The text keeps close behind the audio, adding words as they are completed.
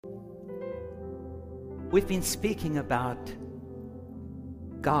We've been speaking about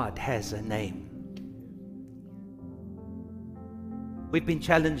God has a name. We've been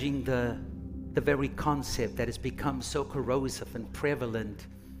challenging the very concept that has become so corrosive and prevalent.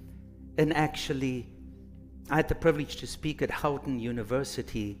 And actually, I had the privilege to speak at Houghton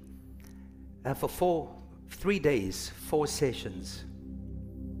University for 3 days, 4 sessions,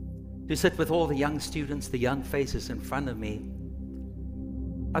 to sit with all the young students, the young faces in front of me.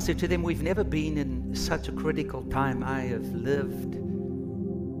 I said to them, we've never been in such a critical time. I have lived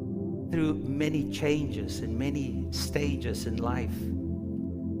through many changes and many stages in life.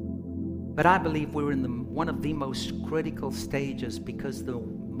 But I believe we're in one of the most critical stages, because the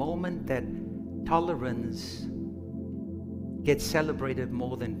moment that tolerance gets celebrated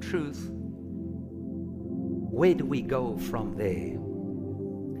more than truth, where do we go from there?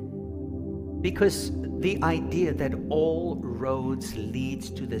 Because the idea that all roads leads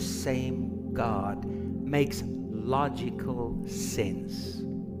to the same God makes logical sense.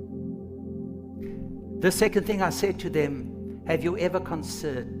 The second thing I said to them, have you ever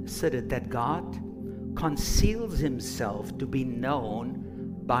considered that God conceals himself to be known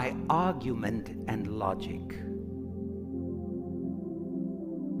by argument and logic?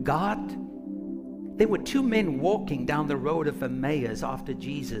 There were 2 men walking down the road of Emmaus after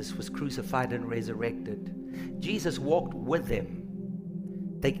Jesus was crucified and resurrected. Jesus walked with them.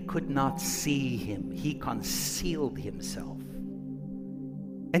 They could not see him. He concealed himself.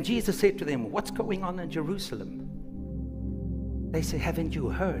 And Jesus said to them, what's going on in Jerusalem? They said, haven't you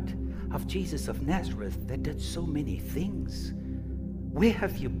heard of Jesus of Nazareth that did so many things? Where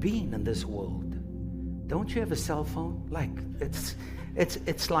have you been in this world? Don't you have a cell phone? Like, it's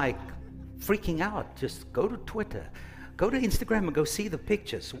like freaking out. Just go to Twitter, go to Instagram and go see the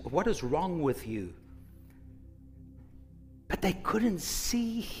pictures. What is wrong with you? But they couldn't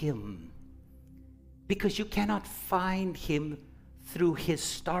see him, because you cannot find him through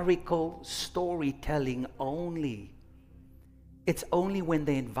historical storytelling only. It's only when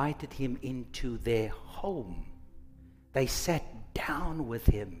they invited him into their home, they sat down with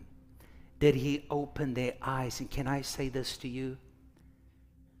him, did he open their eyes. And can I say this to you?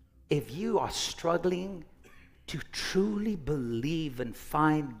 If you are struggling to truly believe and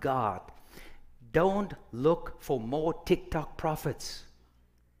find God, don't look for more TikTok prophets.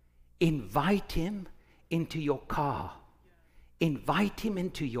 Invite him into your car. Invite him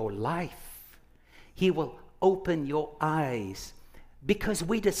into your life. He will open your eyes. Because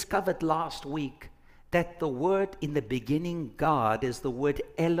we discovered last week that the word in the beginning, God, is the word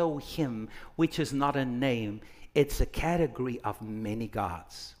Elohim, which is not a name. It's a category of many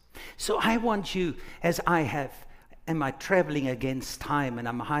gods. So I want you, am I traveling against time, and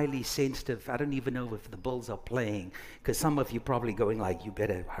I'm highly sensitive. I don't even know if the Bulls are playing, because some of you probably going like, you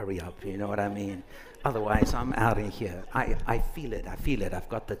better hurry up, you know what I mean? Otherwise, I'm out of here. I feel it. I've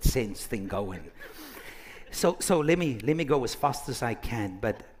got that sense thing going. So let me go as fast as I can,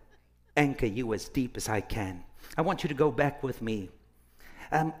 but anchor you as deep as I can. I want you to go back with me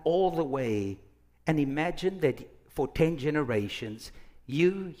all the way, and imagine that for 10 generations,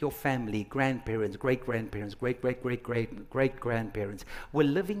 you, your family, grandparents, great-grandparents, great-great-great-great-great-grandparents were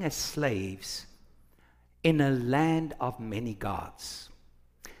living as slaves in a land of many gods.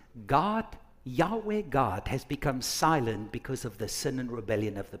 God, Yahweh God, has become silent because of the sin and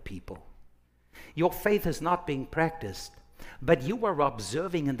rebellion of the people. Your faith is not being practiced, but you are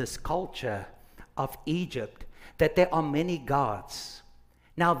observing in this culture of Egypt that there are many gods.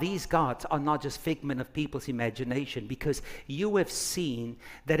 Now, these gods are not just figment of people's imagination, because you have seen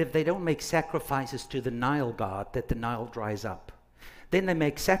that if they don't make sacrifices to the Nile god, that the Nile dries up. Then they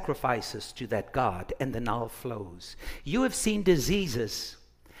make sacrifices to that god, and the Nile flows. You have seen diseases,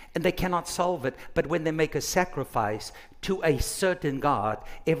 and they cannot solve it, but when they make a sacrifice to a certain God,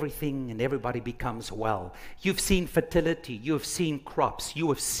 everything and everybody becomes well. You've seen fertility, you have seen crops, you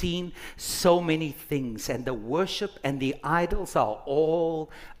have seen so many things, and the worship and the idols are all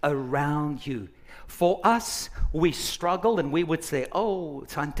around you. For us, we struggle and we would say, oh,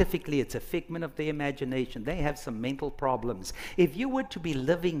 scientifically it's a figment of the imagination. They have some mental problems. If you were to be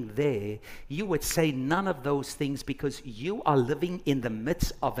living there, you would say none of those things, because you are living in the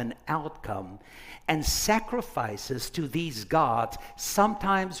midst of an outcome. And sacrifices to these gods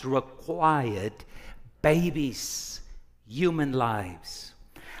sometimes required babies, human lives.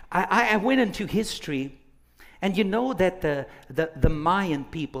 I went into history. And you know that the Mayan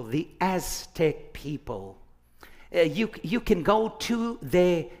people, the Aztec people, you can go to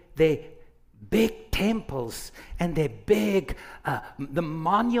their big temples and their big, the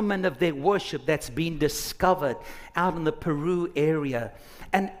monument of their worship that's been discovered out in the Peru area.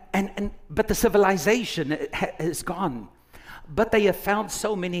 But the civilization is gone. But they have found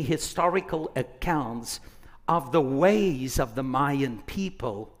so many historical accounts of the ways of the Mayan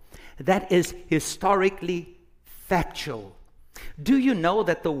people that is historically factual. Do you know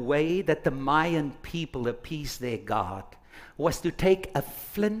that the way that the Mayan people appeased their God was to take a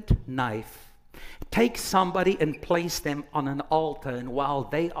flint knife, take somebody and place them on an altar, and while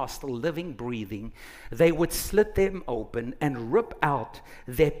they are still living, breathing, they would slit them open and rip out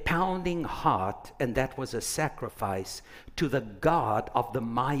their pounding heart, and that was a sacrifice to the God of the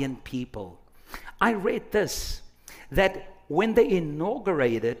Mayan people. I read this, that when they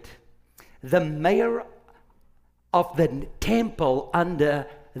inaugurated the mayor of the temple under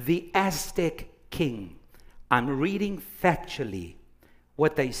the Aztec king, I'm reading factually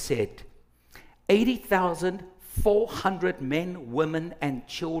what they said. 80,400 men, women, and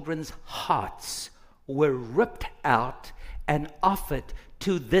children's hearts were ripped out and offered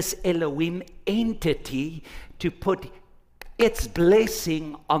to this Elohim entity to put its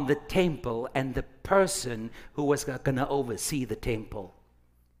blessing on the temple and the person who was going to oversee the temple.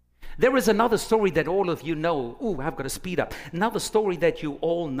 There is another story that all of you know. Ooh, I've got to speed up. Another story that you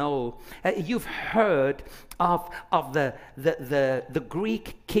all know. You've heard of the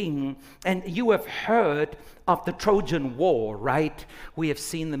Greek king, and you have heard of the Trojan War, right? We have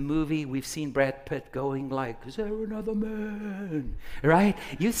seen the movie. We've seen Brad Pitt going like, "Is there another man?" Right?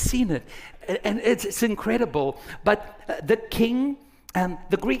 You've seen it, and it's incredible. But the king,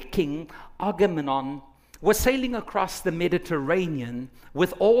 the Greek king, Agamemnon, was sailing across the Mediterranean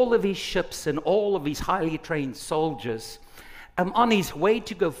with all of his ships and all of his highly trained soldiers on his way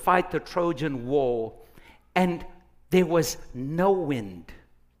to go fight the Trojan War, and there was no wind.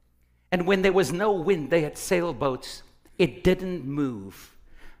 And when there was no wind, they had sailboats. It didn't move.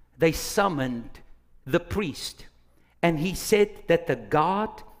 They summoned the priest, and he said that the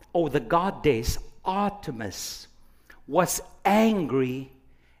god or the goddess Artemis was angry,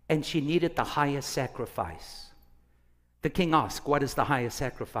 and she needed the highest sacrifice. The king asked, "What is the highest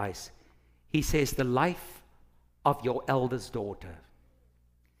sacrifice?" He says, "The life of your eldest daughter."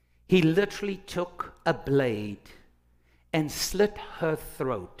 He literally took a blade and slit her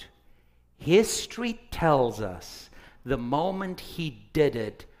throat. History tells us the moment he did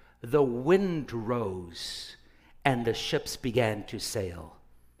it, the wind rose and the ships began to sail.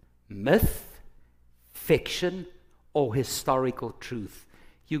 Myth, fiction, or historical truth?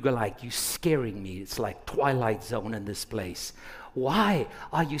 You go like, "You're scaring me. It's like Twilight Zone in this place." Why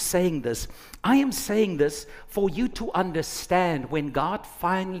are you saying this? I am saying this for you to understand when God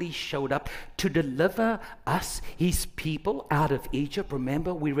finally showed up to deliver us, his people, out of Egypt.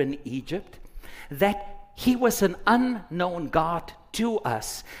 Remember, we were in Egypt. That he was an unknown God to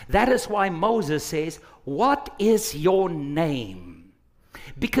us. That is why Moses says, "What is your name?"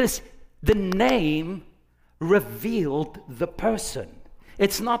 Because the name revealed the person.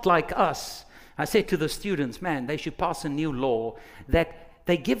 It's not like us. I say to the students, man, they should pass a new law that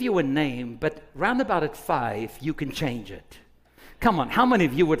they give you a name, but round about at 5, you can change it. Come on, how many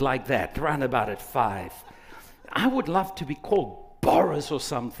of you would like that, round about at 5? I would love to be called Boris or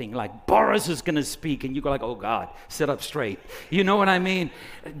something, like Boris is going to speak, and you go like, "Oh God, sit up straight." You know what I mean?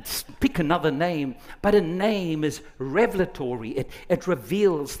 Pick another name. But a name is revelatory. It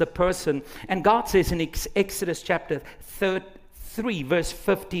reveals the person. And God says in Exodus chapter 3, verse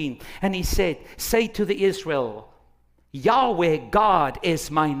 15, and he said, "Say to the Israel, Yahweh God is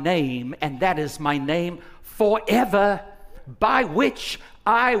my name, and that is my name forever, by which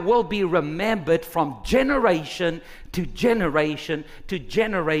I will be remembered from generation to generation to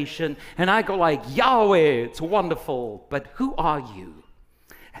generation." And I go like, "Yahweh, it's wonderful, but who are you?"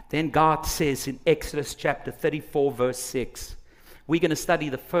 And then God says in Exodus chapter 34, verse 6, we're going to study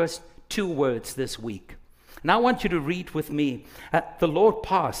the first 2 words this week. Now I want you to read with me. The Lord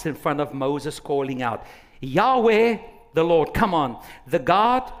passed in front of Moses, calling out, "Yahweh, the Lord," come on, "the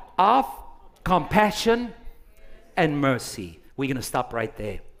God of compassion and mercy." We're going to stop right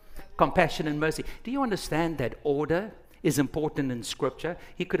there. Compassion and mercy. Do you understand that order is important in Scripture?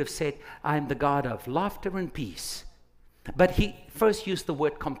 He could have said, "I am the God of laughter and peace." But he first used the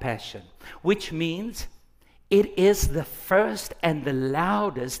word compassion, which means it is the first and the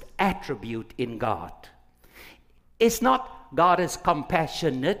loudest attribute in God. It's not God is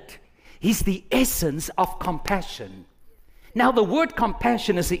compassionate. He's the essence of compassion. Now, the word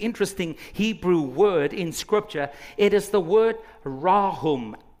compassion is an interesting Hebrew word in Scripture. It is the word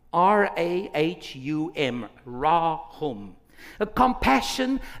rahum, R-A-H-U-M, rahum.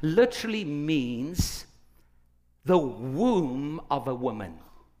 Compassion literally means the womb of a woman.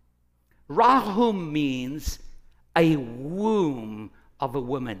 Rahum means a womb of a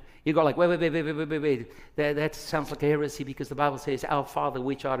woman. You go like, wait. That sounds like a heresy, because the Bible says, Our Father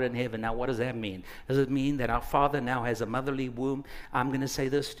which art in heaven. Now, what does that mean? Does it mean that our Father now has a motherly womb? I'm going to say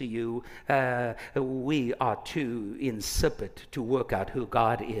this to you. We are too insipid to work out who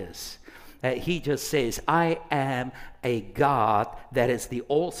God is. He just says, I am a God that is the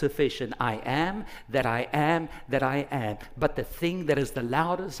all-sufficient I am, that I am, that I am. But the thing that is the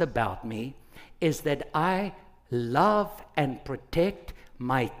loudest about me is that I love and protect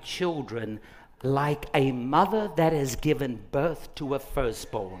my children like a mother that has given birth to a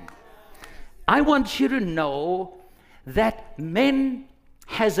firstborn. I want you to know that men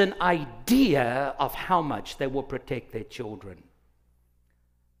has an idea of how much they will protect their children.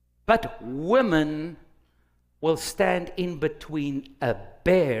 But women will stand in between a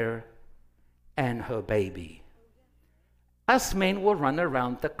bear and her baby. Us men will run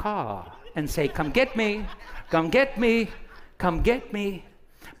around the car and say, come get me, come get me, come get me.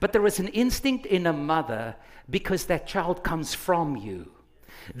 But there is an instinct in a mother, because that child comes from you.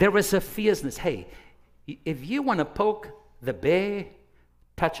 There is a fierceness. Hey, if you want to poke the bear,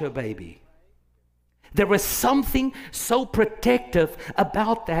 touch her baby. There is something so protective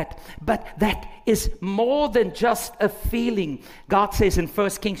about that, but that is more than just a feeling. God says in 1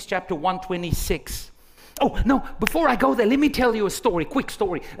 Kings chapter 1:26. Oh, no, before I go there, let me tell you a story, quick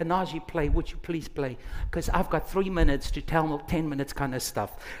story. Anaji, play, would you please play? Because I've got 3 minutes to tell 10 minutes kind of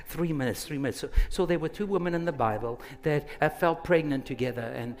stuff. 3 minutes. So there were two women in the Bible that fell pregnant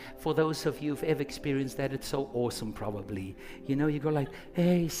together. And for those of you who've ever experienced that, it's so awesome probably. You know, you go like,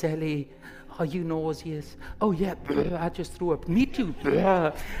 hey, Sally, are you nauseous? Oh, yeah, I just threw up. Me too.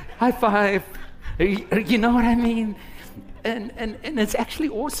 High five. You know what I mean? And it's actually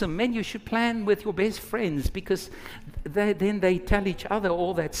awesome. Men, you should plan with your best friends, because then they tell each other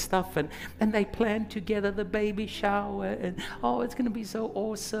all that stuff, and they plan together the baby shower, and oh, it's going to be so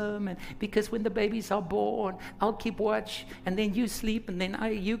awesome. And because when the babies are born, I'll keep watch, and then you sleep, and then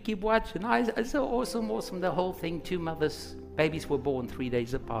you keep watch, and it's so awesome. The whole thing. Two mothers, babies were born 3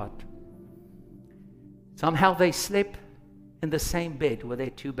 days apart. Somehow they slept in the same bed with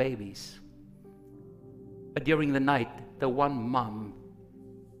their two babies. But during the night, the one mom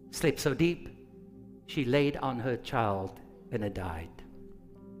slept so deep, she laid on her child and it died.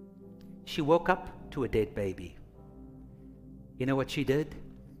 She woke up to a dead baby. You know what she did?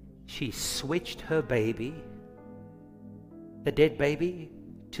 She switched her baby, the dead baby,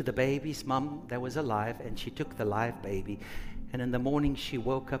 to the baby's mom that was alive, and she took the live baby. And in the morning, she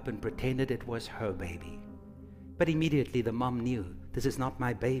woke up and pretended it was her baby. But immediately the mom knew, this is not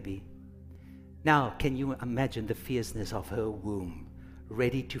my baby. Now, can you imagine the fierceness of her womb,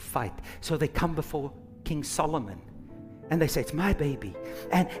 ready to fight? So they come before King Solomon, and they say, it's my baby.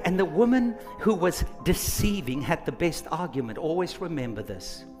 And the woman who was deceiving had the best argument. Always remember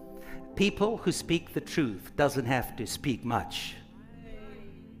this. People who speak the truth doesn't have to speak much.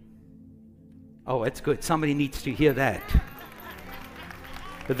 Oh, it's good. Somebody needs to hear that.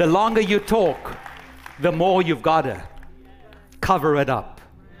 But the longer you talk, the more you've got to cover it up.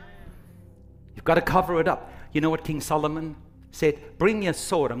 You've got to cover it up. You know what King Solomon said? Bring me a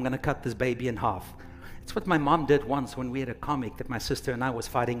sword. I'm going to cut this baby in half. It's what my mom did once when we had a comic that my sister and I was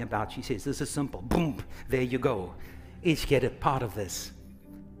fighting about. She says, this is simple. Boom. There you go. Each get a part of this.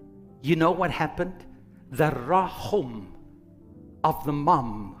 You know what happened? The rahum of the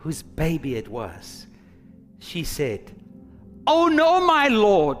mom whose baby it was. She said, oh no, my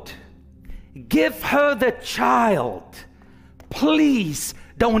Lord. Give her the child. Please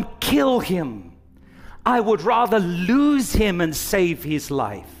don't kill him. I would rather lose him and save his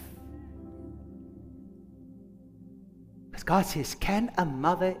life. Because God says, can a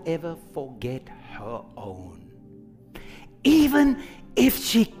mother ever forget her own? Even if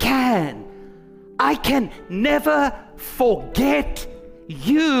she can, I can never forget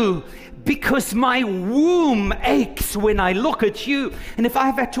you, because my womb aches when I look at you. And if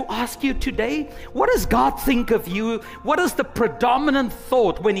I've had to ask you today, what does God think of you? What is the predominant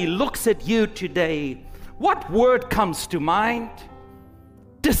thought when He looks at you today? What word comes to mind?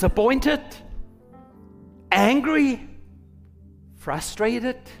 Disappointed? Angry?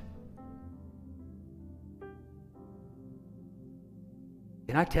 Frustrated?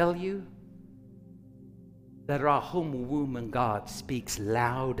 Can I tell you that Rahum womb in God speaks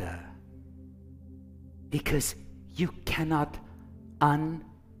louder, because you cannot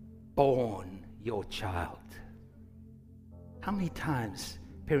unborn your child. How many times,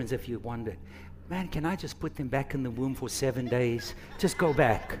 parents, have you wondered, man, can I just put them back in the womb for 7 days? Just go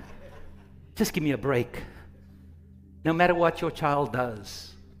back. Just give me a break. No matter what your child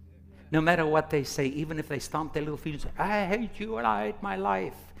does, no matter what they say, even if they stomp their little feet and say, I hate you and I hate my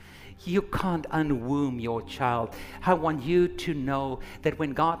life. You can't unwomb your child. I want you to know that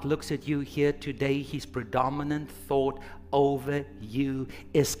when God looks at you here today, His predominant thought over you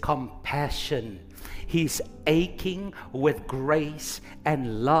is compassion. He's aching with grace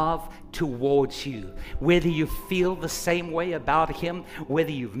and love towards you. Whether you feel the same way about Him,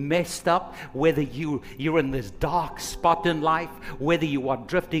 whether you've messed up, whether you're in this dark spot in life, whether you are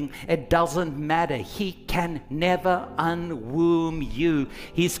drifting, it doesn't matter. He can never unwomb you.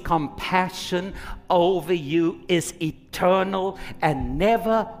 His compassion over you is eternal and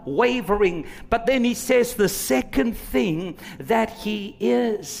never wavering. But then He says the second thing that He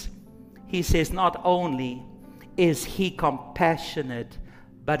is. He says not only is He compassionate,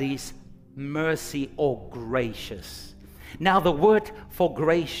 but He's mercy or gracious. Now the word for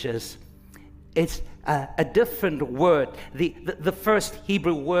gracious, it's a different word. The first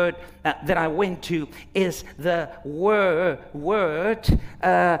Hebrew word that I went to is the word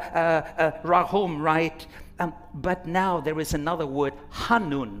rahum, right? But now there is another word,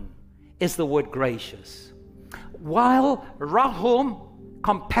 hanun, is the word gracious. While rahum,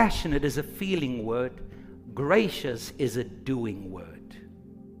 compassionate, is a feeling word, gracious is a doing word.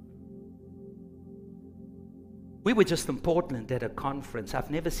 We were just in Portland at a conference. I've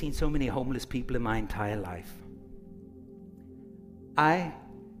never seen so many homeless people in my entire life.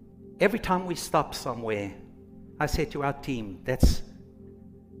 Every time we stop somewhere, I say to our team, that's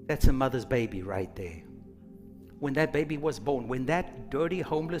a mother's baby right there. When that baby was born, when that dirty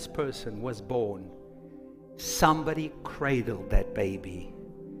homeless person was born, somebody cradled that baby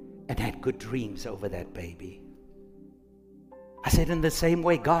and had good dreams over that baby. I said, in the same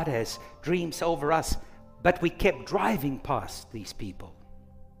way, God has dreams over us, but we kept driving past these people.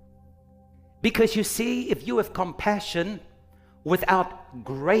 Because you see, if you have compassion without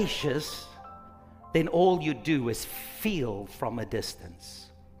gracious, then all you do is feel from a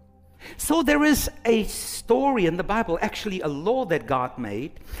distance. So there is a story in the Bible, actually a law that God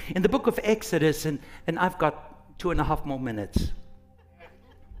made in the book of Exodus, and I've got 2.5 more minutes.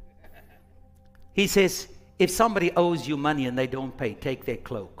 He says, if somebody owes you money and they don't pay, take their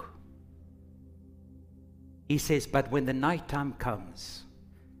cloak. He says, but when the nighttime comes,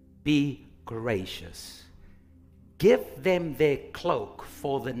 be gracious. Give them their cloak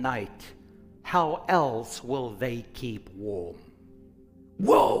for the night. How else will they keep warm?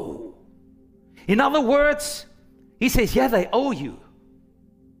 Whoa! In other words, he says, yeah, they owe you.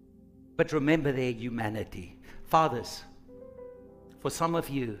 But remember their humanity. Fathers, for some of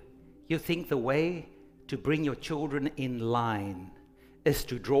you, you think the way to bring your children in line is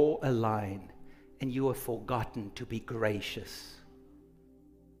to draw a line, and you have forgotten to be gracious.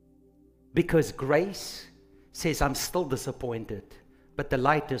 Because grace says, I'm still disappointed, but the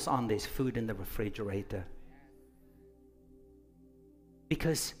light is on, there's food in the refrigerator.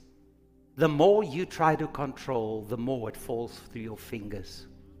 Because the more you try to control, the more it falls through your fingers.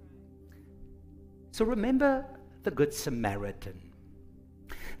 So remember the Good Samaritan.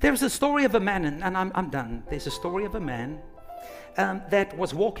 There's a story of a man, and I'm done. There's a story of a man that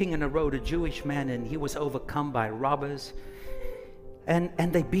was walking in a road, a Jewish man, and he was overcome by robbers, and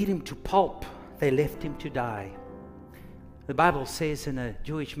they beat him to pulp. They left him to die. The Bible says, and a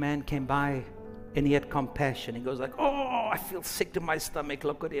Jewish man came by, and he had compassion. He goes like, oh, I feel sick to my stomach,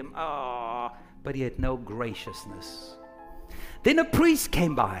 look at him. Oh, but he had no graciousness. Then a priest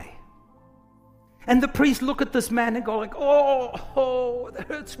came by, and the priest looked at this man and go like, oh, that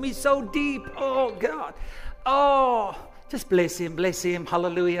hurts me so deep. Oh, God. Oh, just bless him,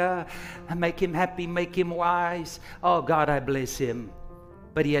 hallelujah, and make him happy, make him wise. Oh, God, I bless him.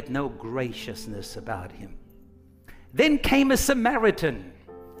 But he had no graciousness about him. Then came a Samaritan.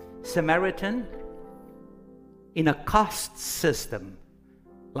 Samaritan, in a caste system,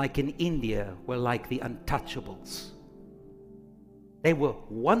 like in India, were like the untouchables. They were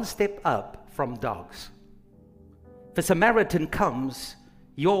one step up from dogs. If a Samaritan comes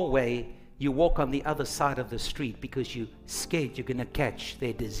your way, you walk on the other side of the street because you're scared you're going to catch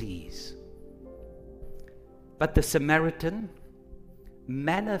their disease. But the Samaritan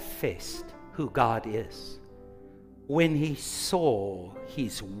manifest who God is when he saw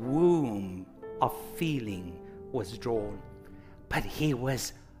his womb of feeling was drawn. But he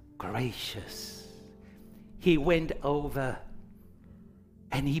was gracious. He went over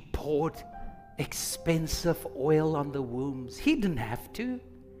and he poured expensive oil on the wombs. He didn't have to.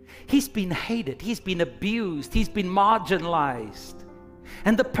 He's been hated. He's been abused. He's been marginalized.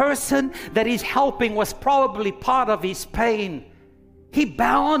 And the person that he's helping was probably part of his pain. He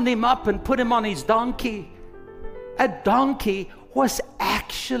bound him up and put him on his donkey. A donkey was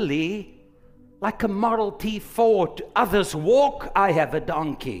actually like a Model T Ford. Others walk, I have a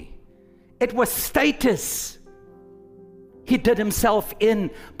donkey. It was status. He did himself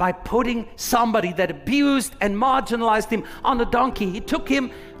in by putting somebody that abused and marginalized him on a donkey. He took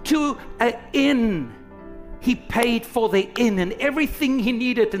him to an inn. He paid for the inn and everything he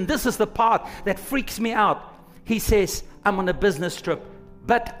needed. And this is the part that freaks me out. He says, I'm on a business trip,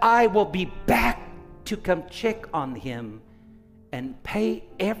 but I will be back to come check on him and pay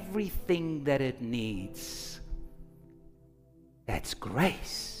everything that it needs. That's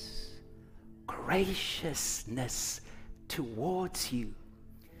grace, graciousness towards you.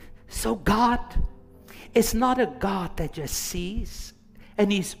 So God is not a God that just sees and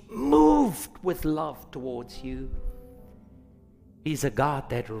He's moved with love towards you. He's a God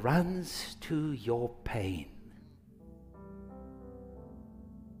that runs to your pain.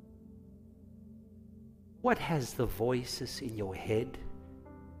 What has the voices in your head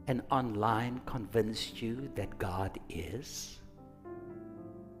and online convinced you that God is?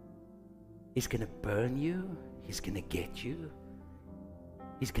 He's going to burn you. He's going to get you.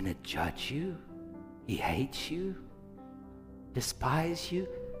 He's going to judge you. He hates you, despise you.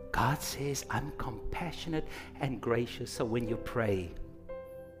 God says, I'm compassionate and gracious. So when you pray,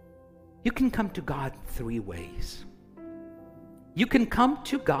 you can come to God 3 ways. You can come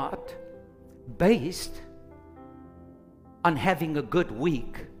to God based on having a good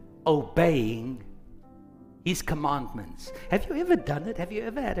week, obeying His commandments. Have you ever done it? Have you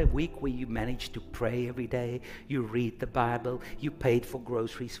ever had a week where you managed to pray every day? You read the Bible, you paid for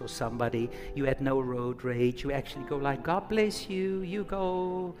groceries for somebody, you had no road rage, you actually go like, God bless you, you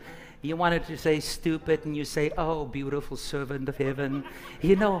go. You wanted to say stupid and you say, oh, beautiful servant of heaven.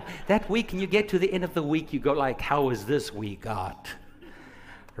 You know, that week, and you get to the end of the week, you go like, how is this week, God?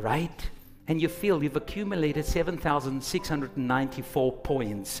 Right? And you feel you've accumulated 7,694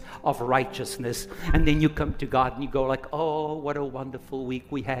 points of righteousness. And then you come to God and you go like, oh, what a wonderful week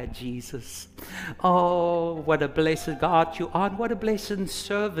we had, Jesus. Oh, what a blessed God you are. And what a blessed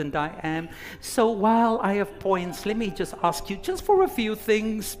servant I am. So while I have points, let me just ask you just for a few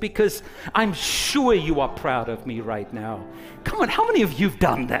things, because I'm sure you are proud of me right now. Come on, how many of you have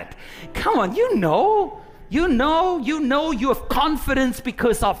done that? Come on, you know you have confidence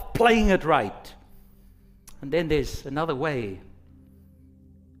because of playing it right. And then there's another way,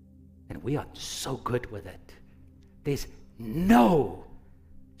 and we are so good with it. There's no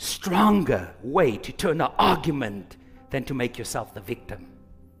stronger way to turn an argument than to make yourself the victim.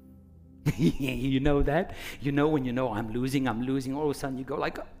 You know that? You know when you know I'm losing, all of a sudden you go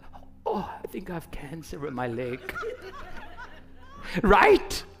like, oh, I think I have cancer in my leg.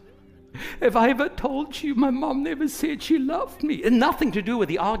 Right? Have I ever told you my mom never said she loved me? And nothing to do with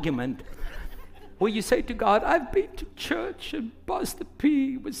the argument. Where you say to God, I've been to church and Pastor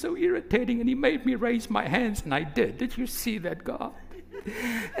P was so irritating and he made me raise my hands, and I did. Did you see that, God?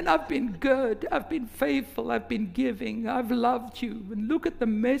 And I've been good, I've been faithful, I've been giving, I've loved you. And look at the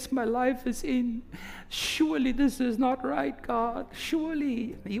mess my life is in. Surely this is not right, God.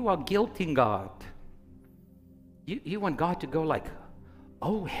 Surely you are guilting God. You want God to go like,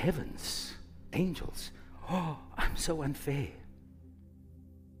 oh, heavens, angels, oh, I'm so unfair.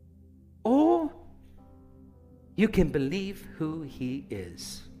 Or you can believe who He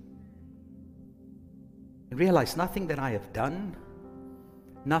is and realize nothing that I have done,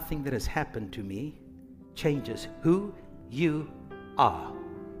 nothing that has happened to me changes who you are.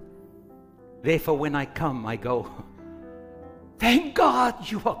 Therefore, when I come, I go, thank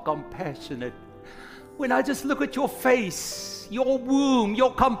God you are compassionate. When I just look at your face, your womb,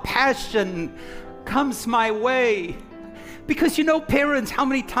 your compassion comes my way. Because you know, parents, how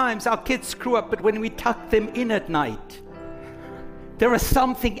many times our kids screw up, but when we tuck them in at night, there is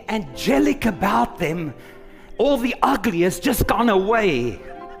something angelic about them. All the ugly has just gone away.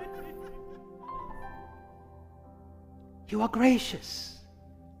 You are gracious.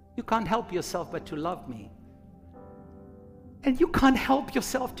 You can't help yourself but to love me. And you can't help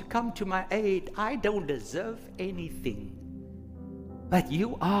yourself to come to my aid. I don't deserve anything. But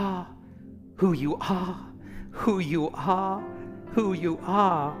you are who you are, who you are, who you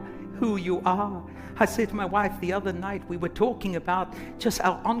are, who you are. I said to my wife the other night, we were talking about just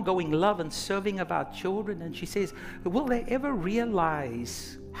our ongoing love and serving of our children. And she says, will they ever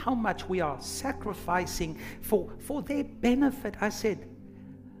realize how much we are sacrificing for their benefit? I said,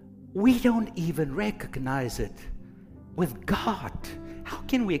 we don't even recognize it. With God, how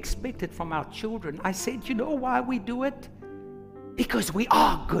can we expect it from our children? I said, you know why we do it? Because we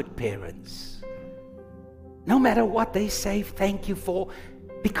are good parents. No matter what they say, thank you for,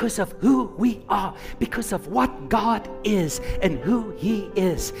 because of who we are, because of what God is and who He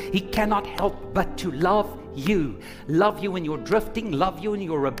is. He cannot help but to love you. Love you in your drifting, love you in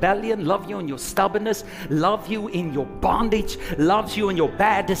your rebellion, love you in your stubbornness, love you in your bondage, loves you in your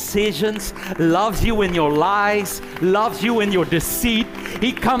bad decisions, loves you in your lies, loves you in your deceit.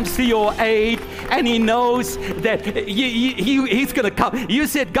 He comes to your aid, and He knows that He's going to come. You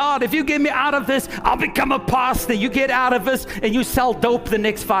said, God, if you get me out of this, I'll become a pastor. You get out of this and you sell dope the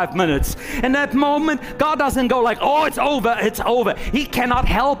next 5 minutes. In that moment, God doesn't go like, oh, it's over, it's over. He cannot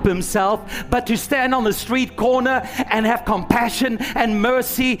help Himself but to stand on the street corner and have compassion and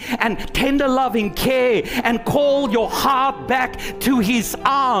mercy and tender loving care and call your heart back to His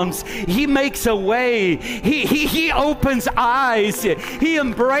arms. He makes a way. He opens eyes. He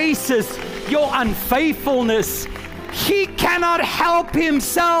embraces your unfaithfulness. He cannot help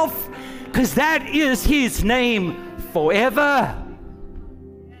Himself, because that is His name forever.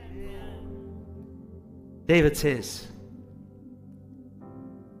 David says,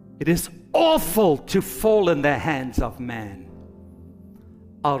 it is awful to fall in the hands of man.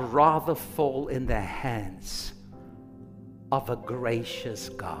 I'll rather fall in the hands of a gracious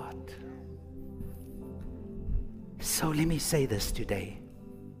God. So let me say this today.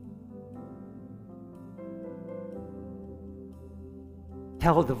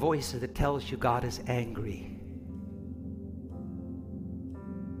 Tell the voice that tells you God is angry.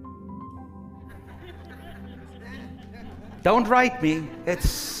 Don't write me.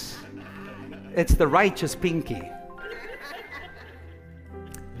 It's the righteous Pinky.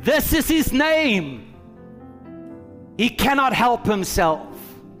 This is His name. He cannot help Himself.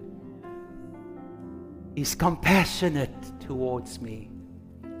 He's compassionate towards me.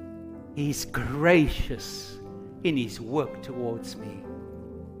 He's gracious in His work towards me.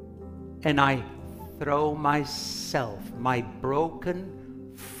 And I throw myself, my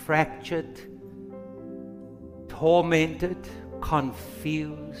broken, fractured, tormented,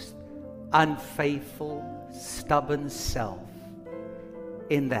 confused, unfaithful, stubborn self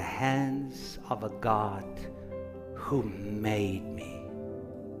in the hands of a God who made me.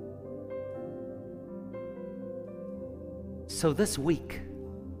 So this week,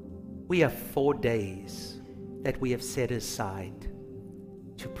 we have 4 days that we have set aside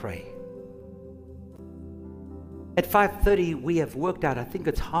to pray. At 5:30, we have worked out, I think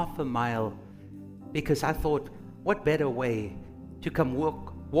it's half a mile, because I thought, what better way to come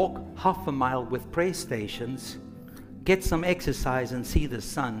walk half a mile with prayer stations, get some exercise and see the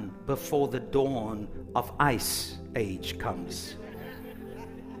sun before the dawn of ice age comes.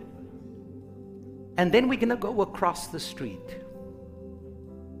 And then we're going to go across the street.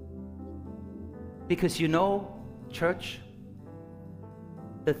 Because you know, church,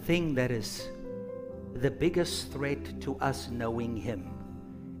 the thing that is the biggest threat to us knowing Him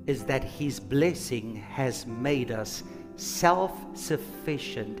is that His blessing has made us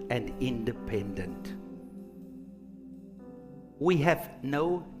self-sufficient and independent. We have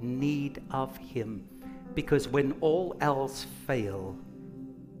no need of Him, because when all else fail,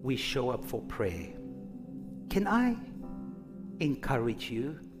 we show up for prayer. Can I encourage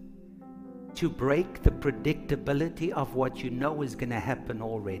you to break the predictability of what you know is going to happen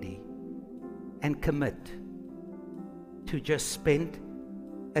already and commit to just spend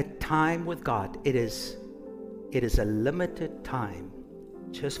a time with God? It is a limited time,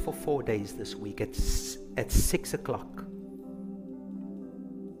 just for 4 days this week at 6 o'clock.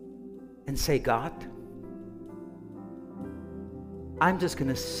 And say, God, I'm just going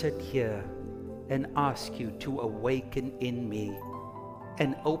to sit here and ask you to awaken in me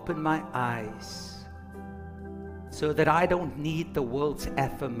and open my eyes so that I don't need the world's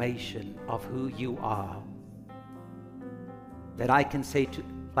affirmation of who you are. That I can say to,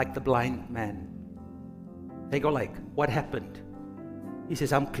 like the blind man, they go like, what happened? He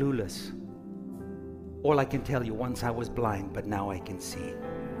says, I'm clueless. All I can tell you, once I was blind, but now I can see.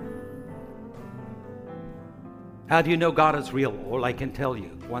 How do you know God is real? All I can tell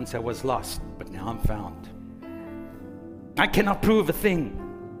you, once I was lost, but now I'm found. I cannot prove a thing,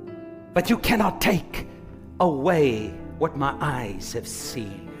 but you cannot take away what my eyes have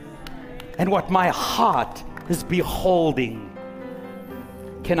seen and what my heart is beholding.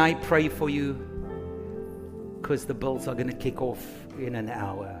 Can I pray for you? Because the Bills are going to kick off in an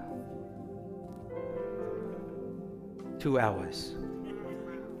hour. 2 hours.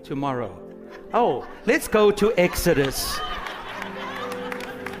 Tomorrow. Oh, let's go to Exodus.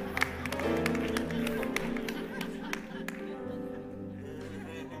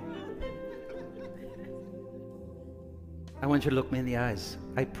 I want you to look me in the eyes.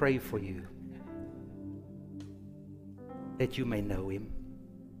 I pray for you that you may know Him.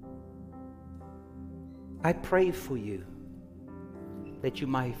 I pray for you that you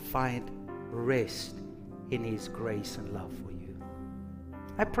might find rest in His grace and love for you.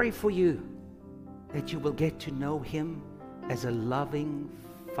 I pray for you that you will get to know Him as a loving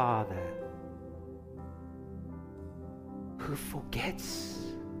Father who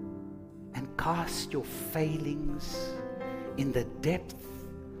forgets and casts your failings in the depth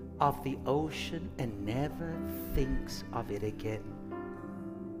of the ocean and never thinks of it again.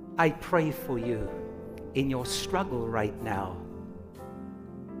 I pray for you in your struggle right now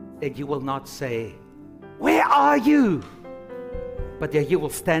that you will not say, "Where are you?" But that you will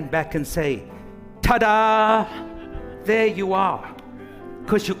stand back and say, "Ta-da! There you are."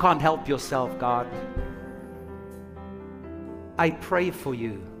 Because you can't help yourself, God. I pray for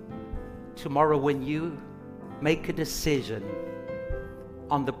you tomorrow when you make a decision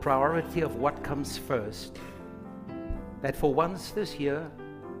on the priority of what comes first, that for once this year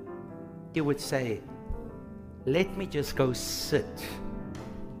you would say, "Let me just go sit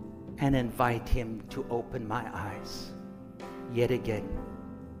and invite Him to open my eyes yet again."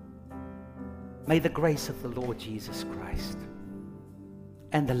 May the grace of the Lord Jesus Christ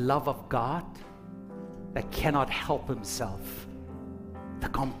and the love of God that cannot help Himself, the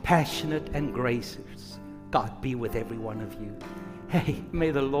compassionate and gracious God, be with every one of you. Hey,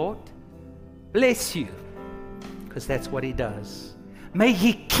 may the Lord bless you, because that's what He does. May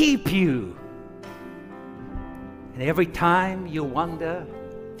He keep you. And every time you wonder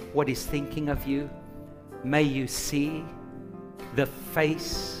what He's thinking of you, may you see the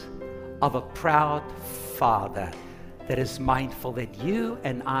face of a proud Father that is mindful that you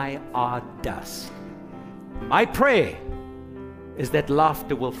and I are dust. My prayer is that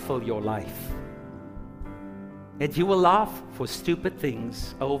laughter will fill your life, that you will laugh for stupid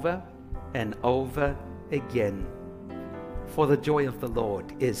things over and over again, for the joy of the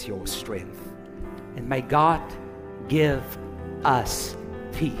Lord is your strength. And may God give us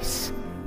peace